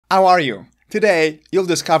How are you? Today, you'll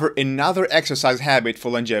discover another exercise habit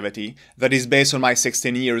for longevity that is based on my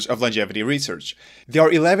 16 years of longevity research. There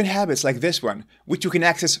are 11 habits like this one, which you can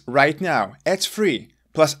access right now, it's free,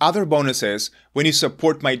 plus other bonuses when you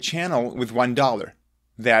support my channel with $1.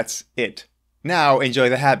 That's it. Now enjoy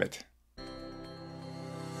the habit.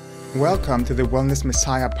 Welcome to the Wellness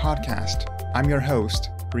Messiah podcast. I'm your host,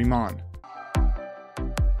 Rimon.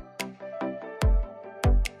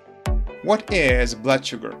 What is blood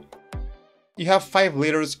sugar? You have 5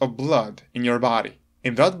 liters of blood in your body.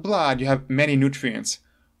 In that blood, you have many nutrients.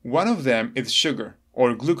 One of them is sugar,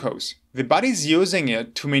 or glucose. The body is using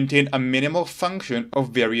it to maintain a minimal function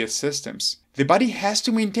of various systems. The body has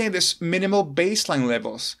to maintain this minimal baseline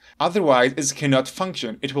levels. Otherwise, it cannot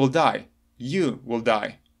function. It will die. You will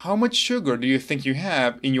die. How much sugar do you think you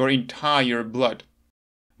have in your entire blood?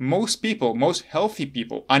 Most people, most healthy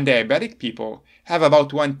people, undiabetic people, have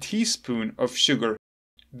about 1 teaspoon of sugar.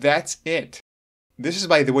 That's it. This is,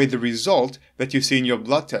 by the way, the result that you see in your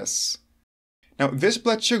blood tests. Now, this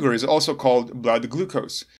blood sugar is also called blood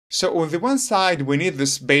glucose. So on the one side, we need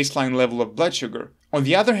this baseline level of blood sugar. On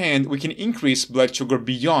the other hand, we can increase blood sugar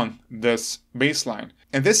beyond this baseline.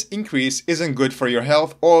 And this increase isn't good for your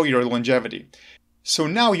health or your longevity. So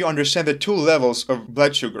now you understand the 2 levels of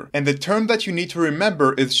blood sugar. And the term that you need to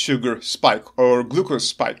remember is sugar spike or glucose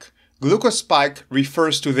spike. Glucose spike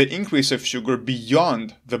refers to the increase of sugar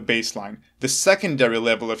beyond the baseline, the secondary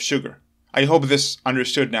level of sugar. I hope this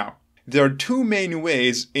understood now. There are 2 main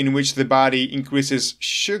ways in which the body increases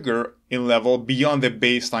sugar in level beyond the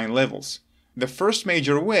baseline levels. The first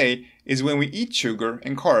major way is when we eat sugar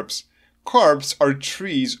and carbs. Carbs are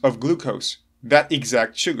trees of glucose, that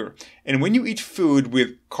exact sugar. And when you eat food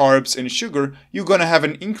with carbs and sugar, you're gonna have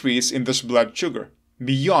an increase in this blood sugar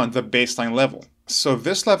beyond the baseline level. So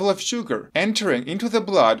this level of sugar entering into the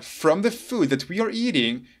blood from the food that we are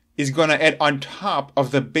eating is going to add on top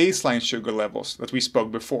of the baseline sugar levels that we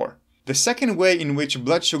spoke before. The second way in which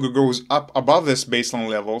blood sugar goes up above this baseline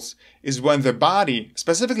levels is when the body,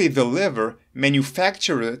 specifically the liver,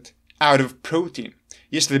 manufactures it out of protein.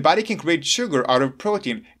 Yes, the body can create sugar out of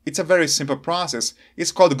protein. It's a very simple process.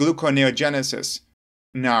 It's called gluconeogenesis.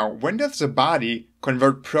 Now, when does the body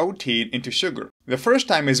convert protein into sugar? The first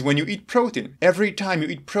time is when you eat protein. Every time you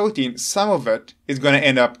eat protein, some of it is going to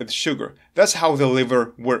end up as sugar. That's how the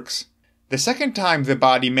liver works. The second time the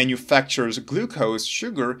body manufactures glucose,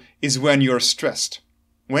 sugar, is when you're stressed.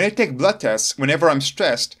 When I take blood tests, whenever I'm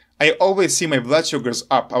stressed, I always see my blood sugars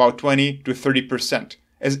up about 20 to 30%,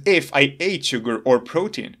 as if I ate sugar or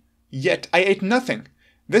protein. Yet I ate nothing.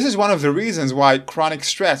 This is one of the reasons why chronic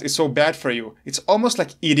stress is so bad for you. It's almost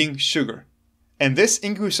like eating sugar. And this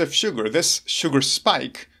increase of sugar, this sugar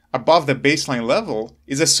spike above the baseline level,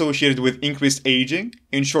 is associated with increased aging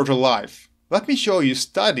and shorter life. Let me show you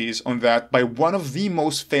studies on that by one of the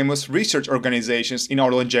most famous research organizations in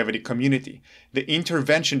our longevity community, the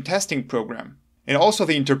Intervention Testing Program, and also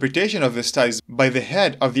the interpretation of the studies by the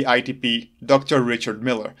head of the ITP, Dr. Richard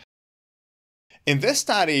Miller. In this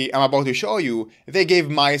study I'm about to show you, they gave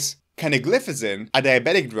mice canagliflozin, a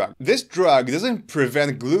diabetic drug. This drug doesn't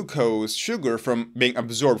prevent glucose, sugar, from being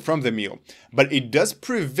absorbed from the meal, but it does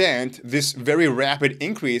prevent this very rapid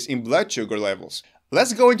increase in blood sugar levels.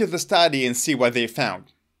 Let's go into the study and see what they found.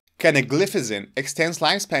 Canagliflozin extends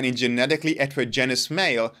lifespan in genetically heterogeneous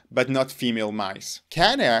male but not female mice.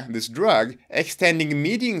 Cana, this drug, extending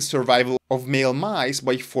median survival of male mice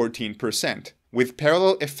by 14%. With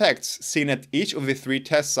parallel effects seen at each of the 3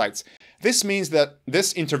 test sites. This means that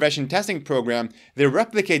this intervention testing program, they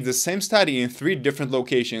replicate the same study in 3 different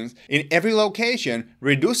locations. In every location,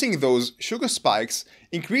 reducing those sugar spikes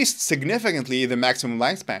increased significantly the maximum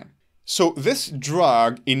lifespan. So this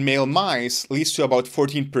drug in male mice leads to about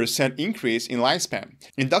 14% increase in lifespan.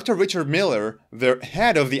 And Dr. Richard Miller, the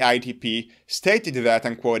head of the ITP, stated that,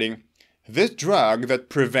 I'm quoting, "This drug that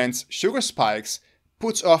prevents sugar spikes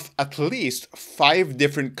puts off at least 5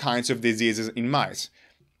 different kinds of diseases in mice.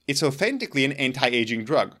 It's authentically an anti-aging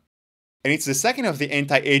drug. And it's the second of the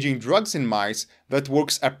anti-aging drugs in mice that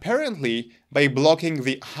works apparently by blocking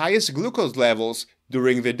the highest glucose levels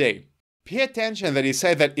during the day." Pay attention that he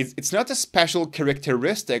said that it's not a special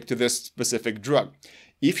characteristic to this specific drug.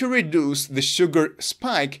 If you reduce the sugar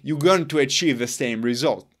spike, you're going to achieve the same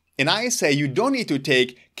result. And I say you don't need to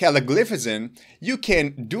take canagliflozin, you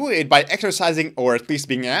can do it by exercising or at least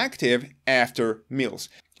being active after meals.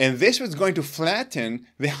 And this is going to flatten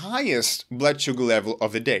the highest blood sugar level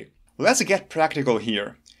of the day. Let's get practical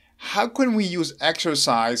here. How can we use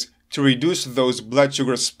exercise to reduce those blood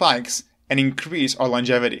sugar spikes and increase our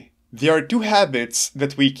longevity? There are two habits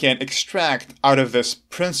that we can extract out of this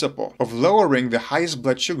principle of lowering the highest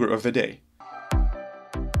blood sugar of the day.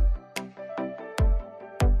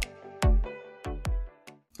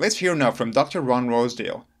 Let's hear now from Dr. Ron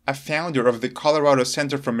Rosedale, a founder of the Colorado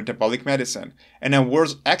Center for Metabolic Medicine and a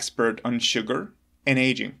world expert on sugar and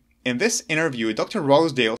aging. In this interview, Dr.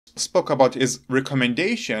 Rosedale spoke about his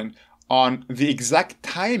recommendation on the exact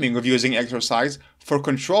timing of using exercise for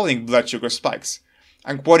controlling blood sugar spikes.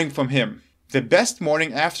 I'm quoting from him, "The best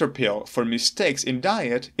morning after pill for mistakes in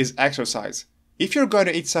diet is exercise. If you're going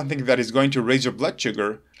to eat something that is going to raise your blood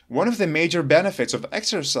sugar, one of the major benefits of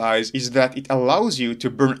exercise is that it allows you to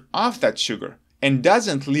burn off that sugar and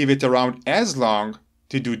doesn't leave it around as long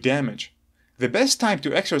to do damage. The best time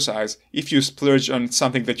to exercise, if you splurge on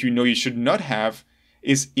something that you know you should not have,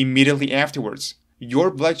 is immediately afterwards. Your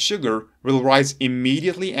blood sugar will rise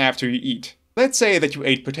immediately after you eat. Let's say that you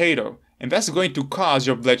ate potato, and that's going to cause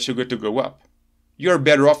your blood sugar to go up. You're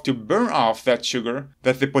better off to burn off that sugar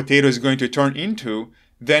that the potato is going to turn into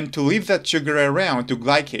than to leave that sugar around to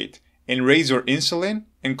glycate and raise your insulin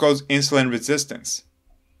and cause insulin resistance."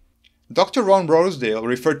 Dr. Ron Rosedale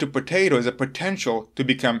referred to potato as a potential to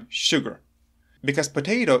become sugar, because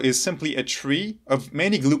potato is simply a tree of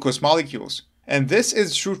many glucose molecules, and this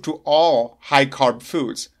is true to all high-carb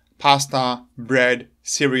foods: pasta, bread,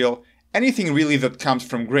 cereal, anything really that comes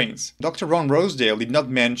from grains. Dr. Ron Rosedale did not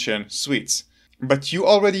mention sweets, but you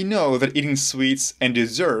already know that eating sweets and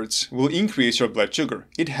desserts will increase your blood sugar.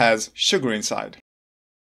 It has sugar inside.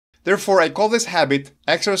 Therefore, I call this habit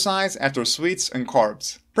exercise after sweets and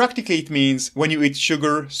carbs. Practically, it means when you eat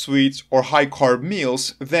sugar, sweets, or high-carb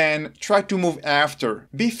meals, then try to move after.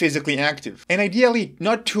 Be physically active. And ideally,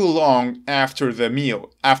 not too long after the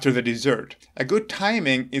meal, after the dessert. A good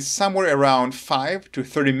timing is somewhere around 5 to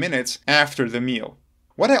 30 minutes after the meal.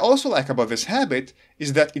 What I also like about this habit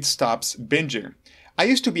is that it stops binging. I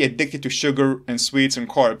used to be addicted to sugar and sweets and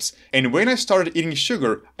carbs, and when I started eating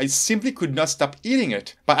sugar, I simply could not stop eating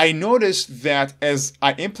it. But I noticed that as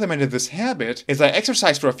I implemented this habit, as I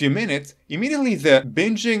exercised for a few minutes, immediately the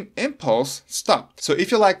binging impulse stopped. So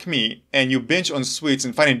if you're like me and you binge on sweets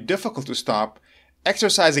and find it difficult to stop,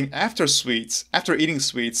 exercising after sweets, after eating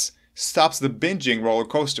sweets, stops the binging roller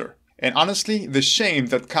coaster. And honestly, the shame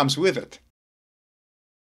that comes with it.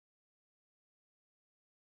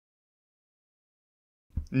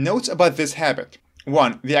 Notes about this habit.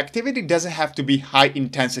 1. The activity doesn't have to be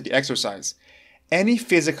high-intensity exercise. Any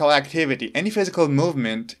physical activity, any physical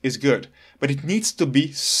movement is good, but it needs to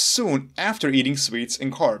be soon after eating sweets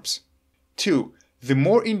and carbs. 2. The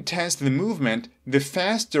more intense the movement, the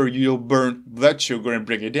faster you'll burn blood sugar and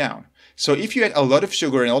bring it down. So if you add a lot of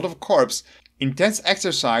sugar and a lot of carbs, intense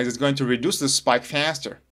exercise is going to reduce the spike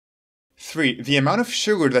faster. 3. The amount of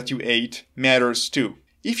sugar that you ate matters too.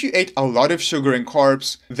 If you ate a lot of sugar and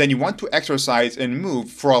carbs, then you want to exercise and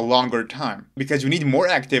move for a longer time, because you need more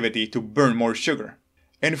activity to burn more sugar.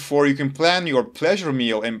 And 4, you can plan your pleasure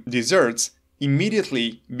meal and desserts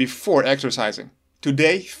immediately before exercising.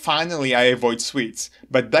 Today, finally, I avoid sweets,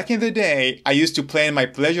 but back in the day, I used to plan my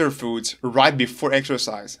pleasure foods right before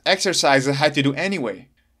exercise. Exercise I had to do anyway.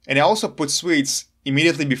 And I also put sweets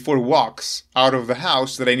immediately before walks out of the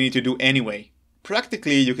house that I need to do anyway.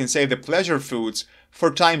 Practically, you can save the pleasure foods for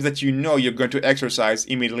times that you know you're going to exercise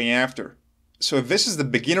immediately after. So this is the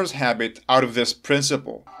beginner's habit out of this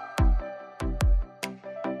principle.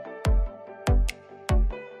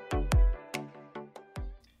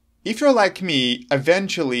 If you're like me,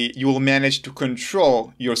 eventually you will manage to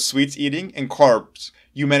control your sweets eating and carbs.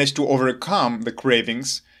 You manage to overcome the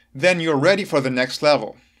cravings, then you're ready for the next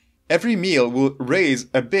level. Every meal will raise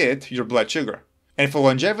a bit your blood sugar. And for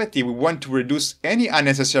longevity, we want to reduce any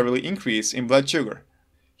unnecessary increase in blood sugar.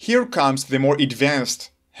 Here comes the more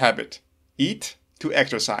advanced habit. Eat to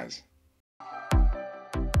exercise.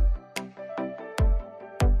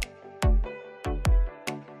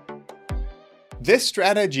 This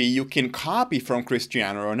strategy you can copy from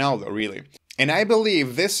Cristiano Ronaldo, really. And I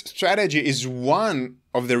believe this strategy is one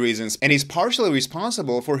of the reasons and is partially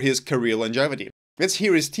responsible for his career longevity. Let's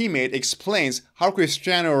hear his teammate explains how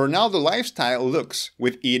Cristiano Ronaldo lifestyle looks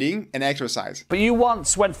with eating and exercise. But you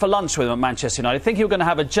once went for lunch with him at Manchester United. I think you were going to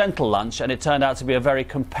have a gentle lunch, and it turned out to be a very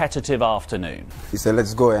competitive afternoon. He said,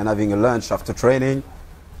 let's go and having a lunch after training.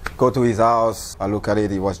 Go to his house. I look at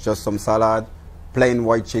it, it was just some salad, plain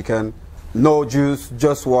white chicken, no juice,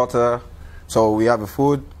 just water. So we have a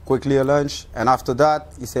food, quickly a lunch, and after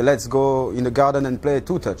that, he said, let's go in the garden and play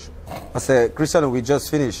two-touch. I said, Cristiano, we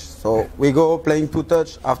just finished. So we go playing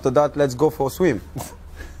two-touch. After that, let's go for a swim.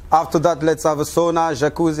 After that, let's have a sauna,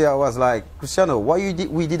 jacuzzi. I was like, Cristiano, why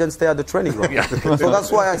we didn't stay at the training ground? So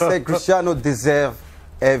that's why I say Cristiano deserves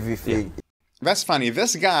everything. Yeah. That's funny.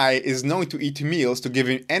 This guy is known to eat meals to give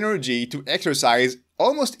him energy to exercise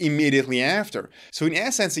almost immediately after. So in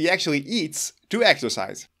essence, he actually eats to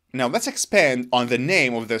exercise. Now let's expand on the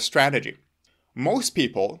name of this strategy. Most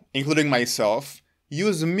people, including myself,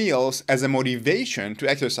 use meals as a motivation to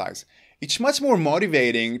exercise. It's much more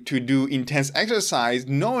motivating to do intense exercise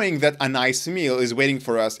knowing that a nice meal is waiting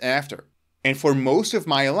for us after. And for most of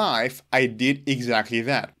my life, I did exactly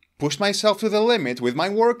that. Pushed myself to the limit with my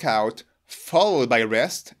workout, followed by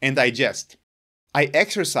rest and digest. I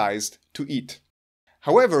exercised to eat.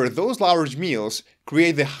 However, those large meals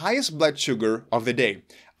create the highest blood sugar of the day.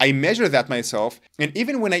 I measure that myself, and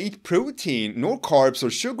even when I eat protein, no carbs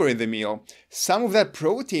or sugar in the meal, some of that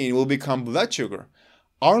protein will become blood sugar.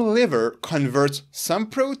 Our liver converts some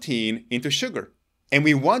protein into sugar, and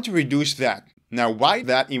we want to reduce that. Now, why is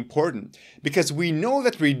that important? Because we know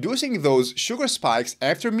that reducing those sugar spikes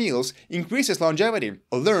after meals increases longevity.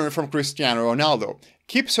 Learn from Cristiano Ronaldo.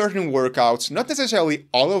 Keep certain workouts, not necessarily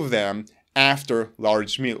all of them, after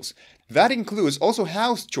large meals. That includes also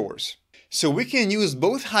house chores. So we can use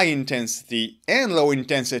both high intensity and low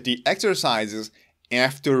intensity exercises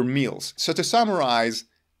after meals. So to summarize,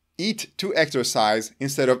 eat to exercise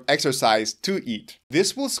instead of exercise to eat.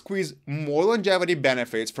 This will squeeze more longevity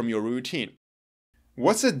benefits from your routine.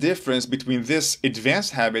 What's the difference between this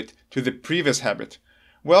advanced habit to the previous habit?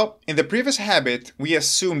 Well, in the previous habit, we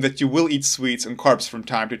assume that you will eat sweets and carbs from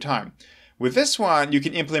time to time. With this one, you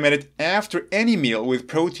can implement it after any meal with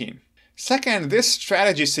protein. Second, this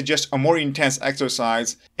strategy suggests a more intense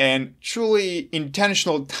exercise and truly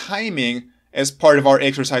intentional timing as part of our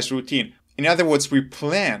exercise routine. In other words, we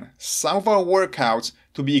plan some of our workouts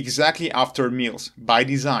to be exactly after meals by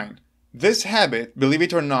design. This habit, believe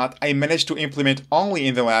it or not, I managed to implement only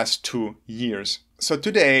in the last 2 years. So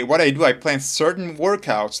today, what I do, I plan certain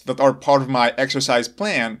workouts that are part of my exercise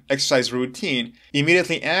plan, exercise routine,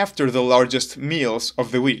 immediately after the largest meals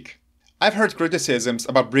of the week. I've heard criticisms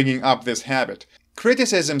about bringing up this habit.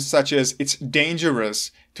 Criticisms such as it's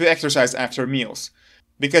dangerous to exercise after meals.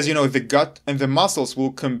 Because, the gut and the muscles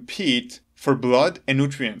will compete for blood and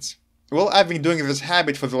nutrients. Well, I've been doing this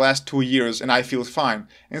habit for the last 2 years and I feel fine,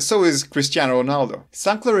 and so is Cristiano Ronaldo.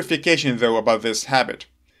 Some clarification though about this habit.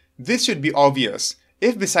 This should be obvious.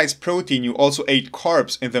 If besides protein you also ate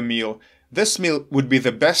carbs in the meal, this meal would be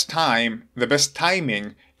the best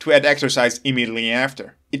timing to add exercise immediately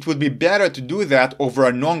after. It would be better to do that over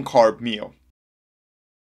a non-carb meal.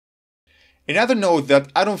 Another note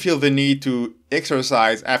that I don't feel the need to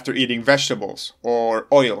exercise after eating vegetables or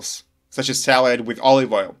oils, such as salad with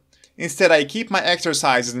olive oil. Instead, I keep my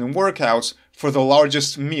exercises and workouts for the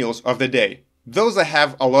largest meals of the day, those that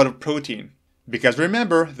have a lot of protein. Because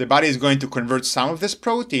remember, the body is going to convert some of this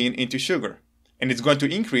protein into sugar, and it's going to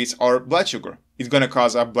increase our blood sugar. It's going to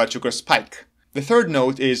cause a blood sugar spike. The third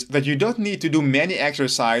note is that you don't need to do many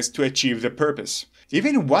exercises to achieve the purpose.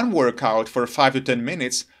 Even one workout for 5 to 10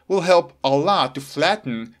 minutes will help a lot to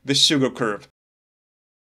flatten the sugar curve.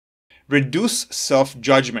 Reduce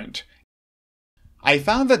self-judgment. I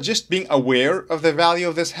found that just being aware of the value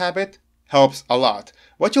of this habit helps a lot.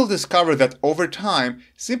 What you'll discover that over time,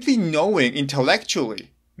 simply knowing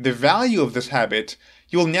intellectually the value of this habit,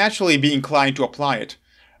 you'll naturally be inclined to apply it.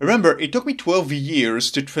 Remember, it took me 12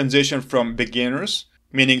 years to transition from beginners,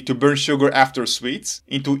 meaning to burn sugar after sweets,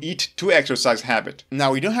 into eat to exercise habit.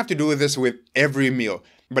 Now, you don't have to do this with every meal,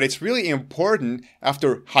 but it's really important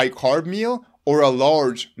after high carb meal or a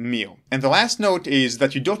large meal. And the last note is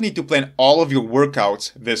that you don't need to plan all of your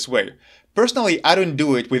workouts this way. Personally, I don't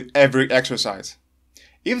do it with every exercise.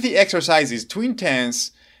 If the exercise is too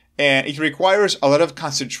intense and it requires a lot of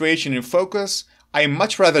concentration and focus, I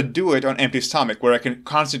much rather do it on empty stomach where I can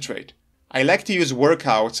concentrate. I like to use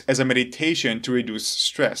workouts as a meditation to reduce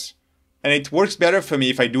stress. And it works better for me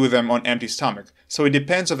if I do them on empty stomach, so it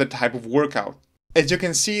depends on the type of workout. As you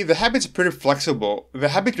can see, the habit's pretty flexible. The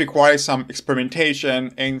habit requires some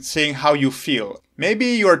experimentation and seeing how you feel. Maybe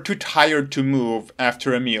you are too tired to move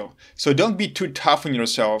after a meal, so don't be too tough on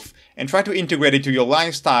yourself and try to integrate it to your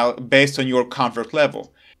lifestyle based on your comfort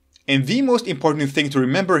level. And the most important thing to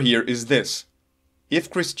remember here is this. If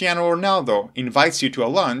Cristiano Ronaldo invites you to a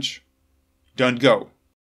lunch, don't go.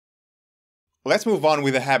 Let's move on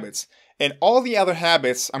with the habits. And all the other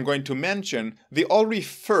habits I'm going to mention, they all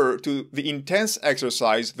refer to the intense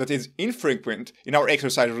exercise that is infrequent in our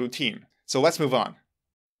exercise routine. So let's move on.